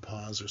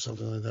menopause or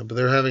something like that, but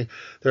they're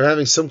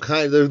having some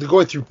kind, they're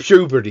going through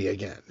puberty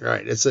again,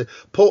 right? It's a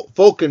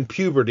Vulcan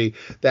puberty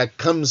that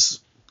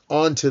comes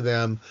onto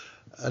them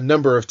a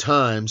number of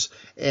times,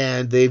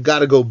 and they've got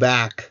to go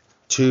back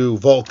to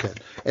Vulcan,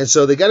 and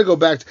so they got to go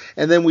back,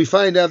 and then we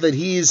find out that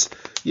he's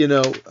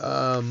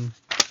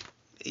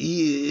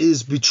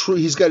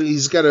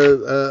got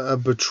a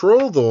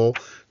betrothal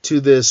to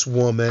this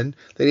woman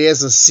that he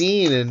hasn't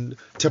seen in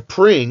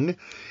T'Pring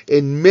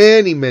in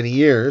many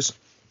years,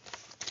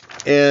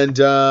 and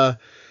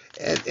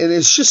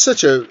it's just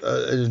such an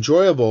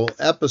enjoyable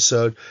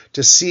episode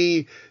to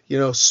see,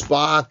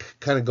 Spock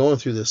kind of going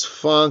through this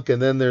funk,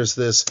 and then there's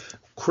this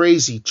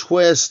crazy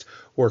twist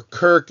where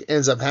Kirk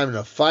ends up having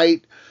to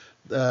fight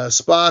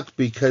Spock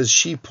because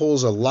she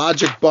pulls a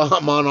logic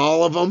bomb on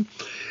all of them,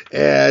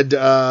 and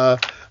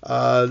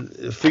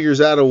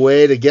figures out a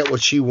way to get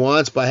what she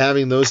wants by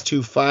having those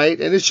two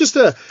fight. And it's just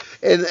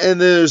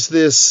and there's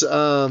this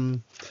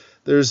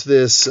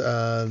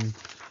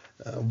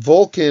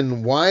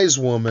Vulcan wise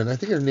woman. I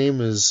think her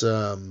name is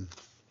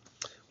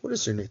what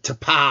is her name?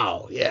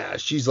 T'Pau. Yeah,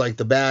 she's like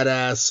the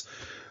badass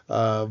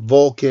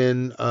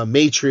Vulcan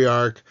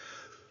matriarch.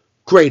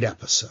 Great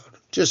episode.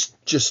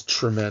 Just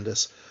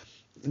tremendous.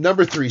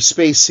 Number 3,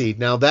 Space Seed.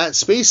 Now that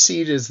Space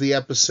Seed is the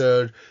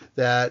episode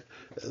that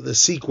the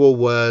sequel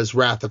was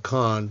Wrath of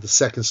Khan, the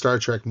second Star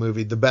Trek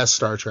movie, the best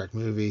Star Trek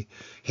movie,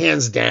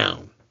 hands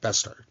down, best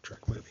Star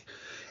Trek movie.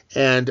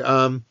 And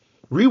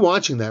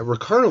rewatching that,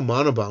 Ricardo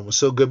Montalban was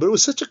so good, but it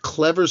was such a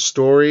clever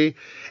story,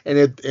 and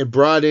it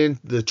brought in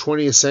the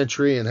 20th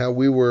century and how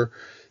we were,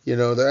 I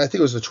think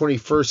it was the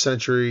 21st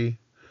century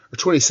or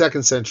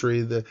 22nd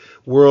century, the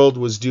world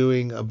was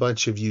doing a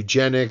bunch of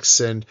eugenics,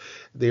 and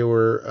they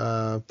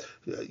were,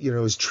 it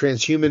was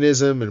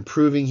transhumanism,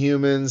 improving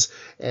humans,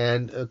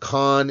 and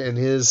Khan and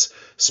his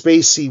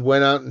Space Seed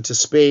went out into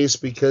space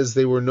because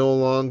they were no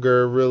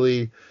longer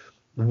really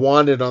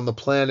wanted on the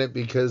planet,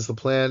 because the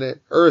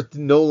planet Earth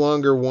no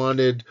longer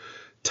wanted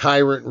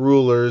tyrant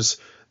rulers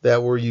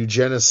that were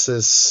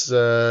eugenicists,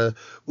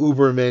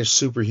 Ubermensch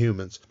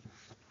superhumans.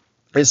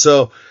 And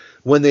so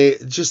when they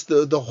just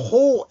the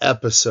whole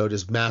episode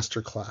is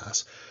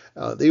masterclass.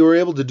 They were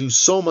able to do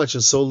so much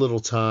in so little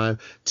time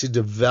to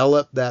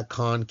develop that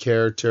Khan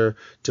character,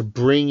 to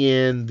bring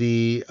in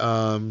they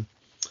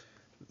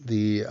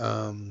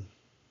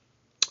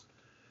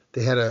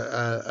had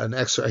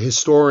a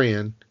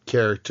historian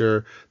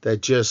character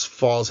that just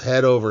falls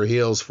head over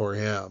heels for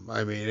him.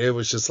 I mean, it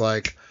was just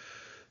like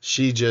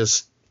she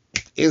just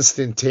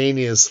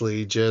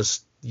instantaneously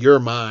just, you're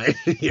mine,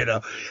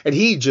 and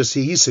he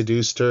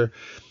seduced her.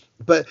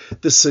 But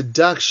the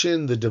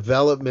seduction, the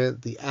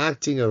development, the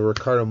acting of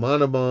Ricardo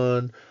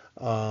Montalban,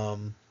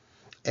 and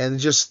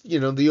just,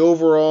 the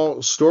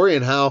overall story,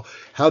 and how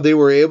they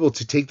were able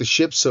to take the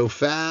ship so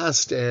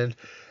fast, and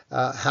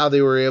how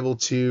they were able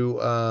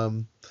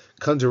to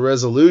come to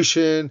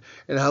resolution,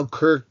 and how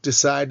Kirk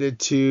decided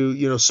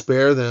to,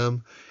 spare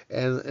them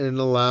and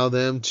allow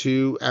them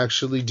to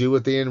actually do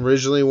what they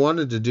originally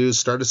wanted to do,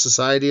 start a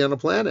society on a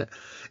planet.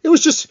 It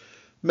was just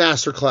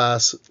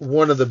masterclass,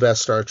 one of the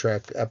best Star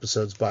Trek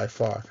episodes by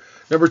far.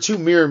 Number 2,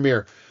 Mirror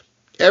Mirror.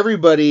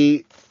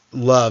 Everybody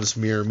loves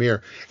Mirror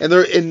Mirror, and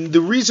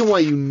the reason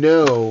why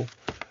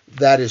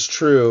that is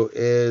true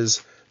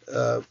is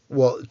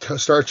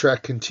Star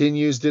Trek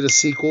Continues did a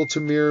sequel to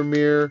Mirror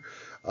Mirror.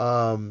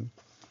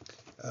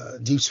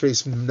 Deep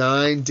Space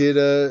Nine did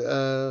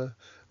a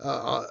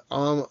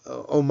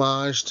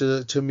homage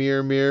to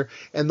Mirror Mirror,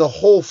 and the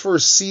whole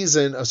first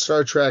season of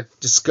Star Trek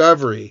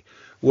Discovery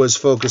was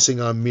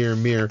focusing on Mirror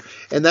Mirror,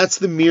 and that's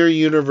the mirror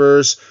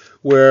universe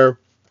where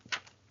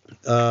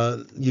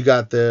you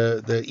got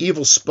the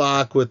evil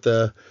Spock with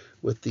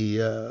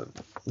the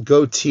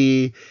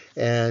goatee,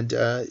 and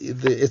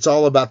it's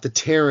all about the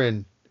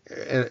Terran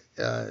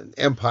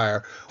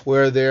Empire,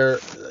 where they're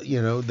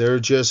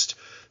just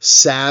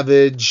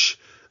savage.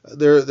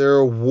 They're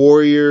a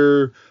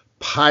warrior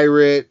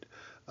pirate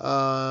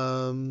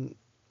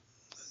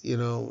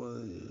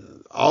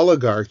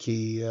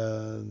oligarchy,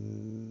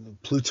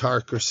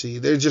 plutocracy.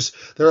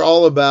 They're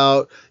all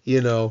about,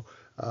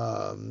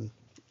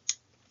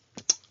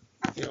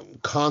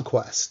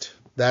 conquest.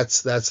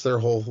 That's their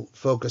whole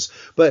focus.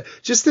 But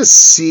just to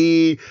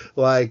see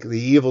like the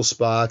evil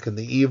Spock and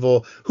the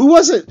evil who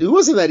wasn't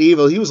that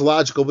evil. He was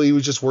logical, but he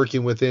was just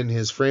working within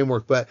his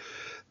framework. But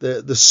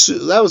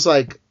that was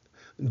like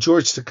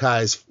George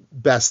Takei's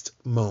best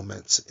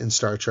moments in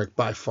Star Trek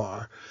by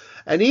far.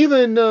 And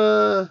even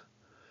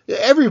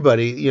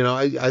everybody,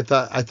 I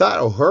thought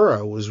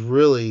Uhura was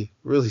really,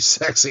 really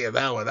sexy in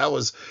that one. That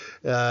was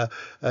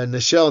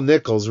Nichelle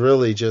Nichols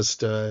really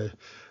just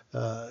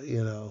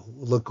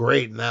looked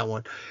great in that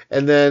one.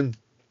 And then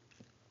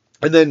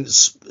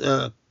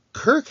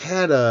Kirk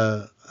had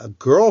a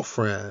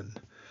girlfriend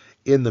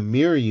in the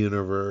Mirror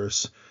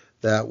universe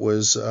that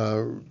was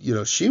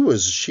she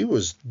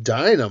was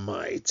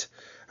dynamite.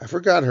 I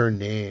forgot her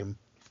name.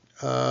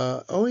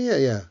 That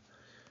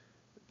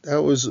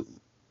was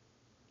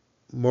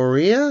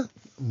Moria,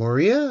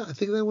 I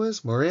think that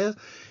was Moria.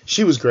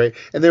 She was great.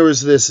 And there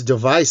was this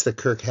device that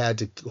Kirk had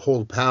to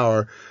hold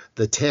power,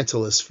 the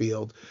Tantalus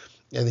field,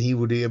 and he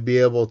would be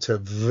able to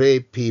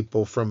vape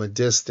people from a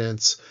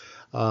distance.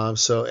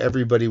 So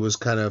everybody was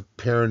kind of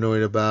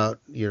paranoid about,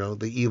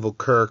 the evil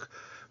Kirk.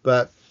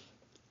 But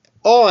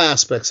all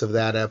aspects of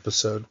that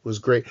episode was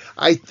great.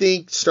 I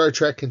think Star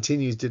Trek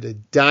Continues did a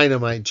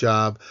dynamite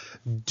job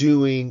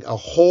doing a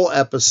whole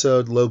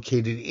episode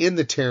located in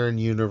the Terran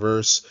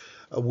universe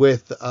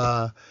with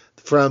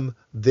from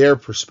their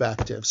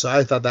perspective. So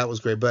I thought that was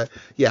great. But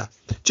yeah,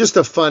 just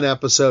a fun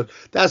episode.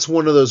 That's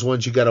one of those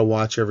ones you got to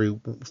watch every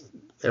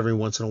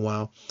once in a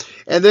while.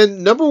 And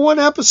then number one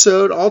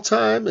episode all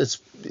time,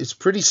 it's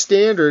pretty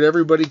standard.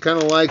 Everybody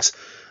kind of likes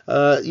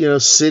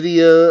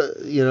City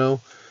on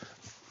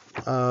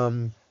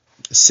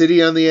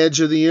the Edge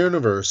of the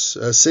Universe,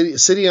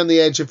 City on the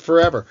Edge of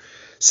Forever.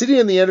 City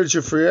on the Edge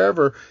of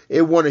Forever,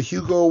 it won a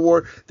Hugo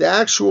Award. The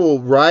actual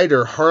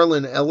writer,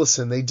 Harlan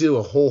Ellison, they do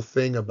a whole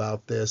thing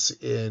about this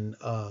in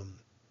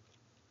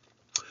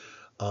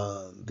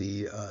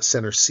the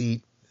Center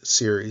Seat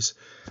series,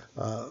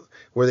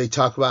 where they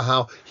talk about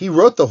how he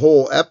wrote the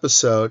whole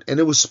episode, and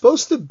it wasn't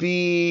supposed to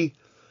be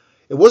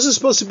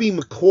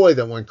McCoy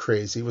that went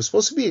crazy. It was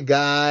supposed to be a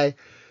guy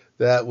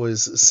that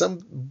was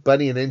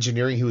somebody in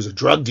engineering. He was a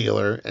drug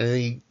dealer,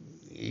 and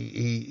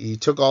he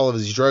took all of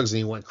his drugs and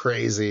he went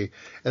crazy.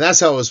 And that's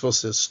how it was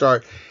supposed to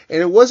start.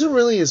 And it wasn't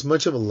really as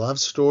much of a love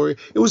story.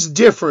 It was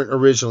different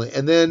originally.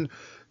 And then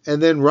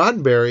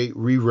Roddenberry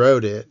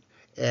rewrote it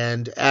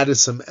and added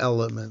some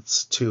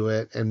elements to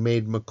it and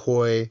made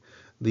McCoy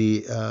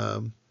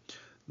the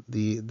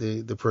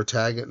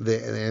protagonist,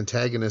 the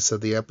antagonist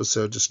of the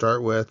episode to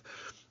start with.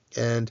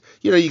 And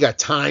you got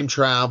time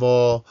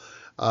travel.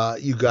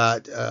 You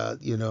got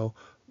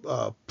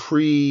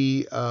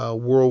pre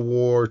World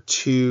War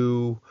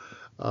II.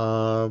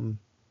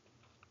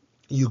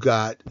 You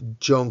got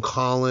Joan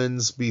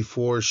Collins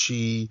before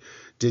she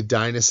did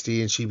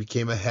Dynasty and she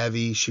became a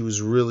heavy. She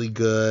was really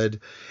good,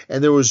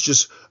 and there was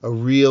just a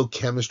real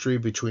chemistry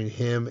between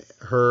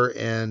her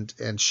and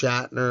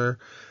Shatner,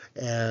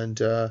 and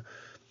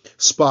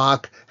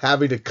Spock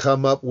having to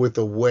come up with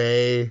a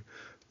way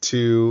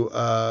to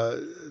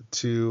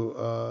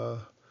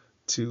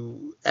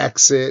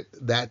exit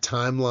that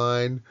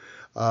timeline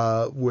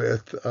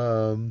with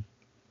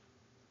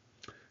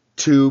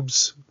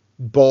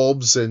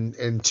bulbs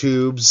and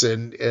tubes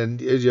and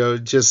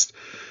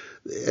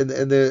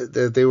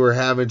they were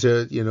having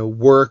to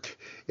work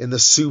in the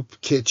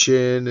soup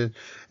kitchen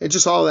and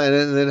just all that,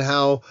 and then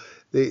how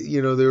they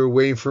were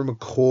waiting for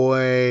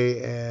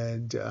McCoy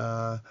and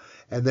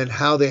then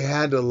how they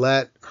had to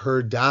let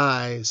her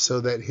die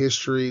so that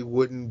history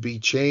wouldn't be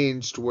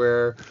changed,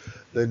 where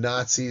the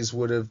Nazis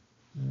would have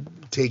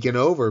taken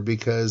over,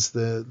 because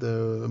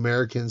the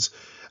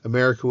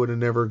America would have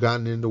never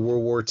gotten into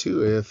World War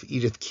II if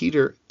Edith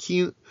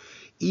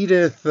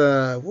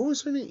what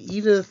was her name?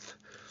 Edith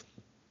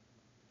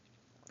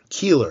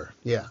Keeler,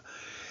 yeah.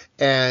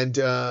 And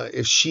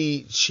if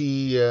she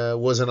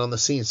wasn't on the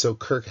scene, so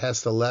Kirk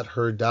has to let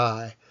her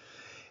die.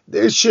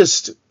 There's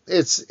just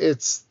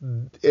it's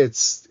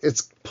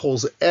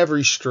pulls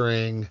every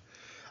string.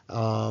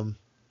 And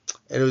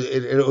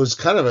it was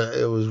kind of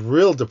it was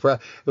real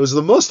depressing. It was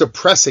the most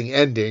depressing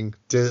ending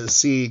to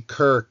see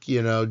Kirk,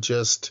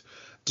 just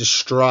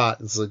distraught.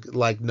 It's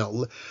like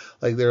no,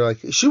 like they're like,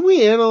 should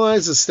we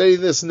analyze and study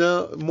this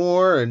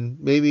more and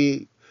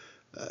maybe,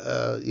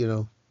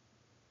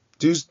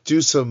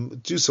 do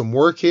some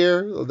work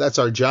here? That's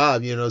our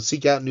job,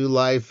 seek out new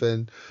life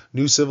and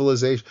new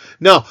civilization.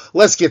 No,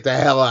 let's get the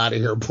hell out of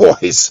here,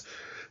 boys.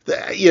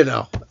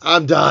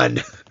 I'm done.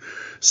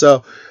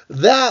 So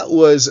that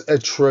was a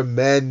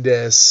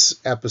tremendous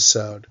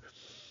episode.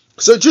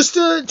 So just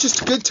a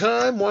good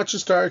time watching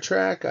Star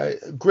Trek.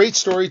 Great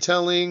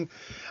storytelling.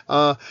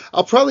 I'll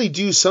probably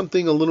do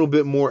something a little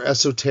bit more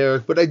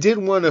esoteric, but I did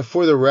want to,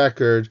 for the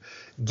record,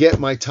 get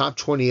my top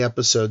 20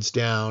 episodes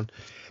down.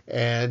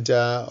 And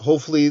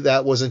hopefully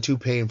that wasn't too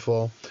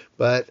painful.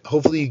 But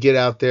hopefully you get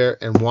out there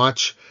and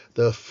watch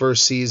the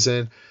first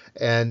season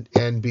and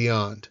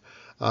beyond.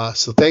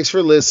 So thanks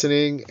for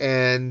listening,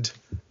 and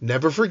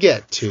never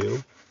forget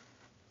to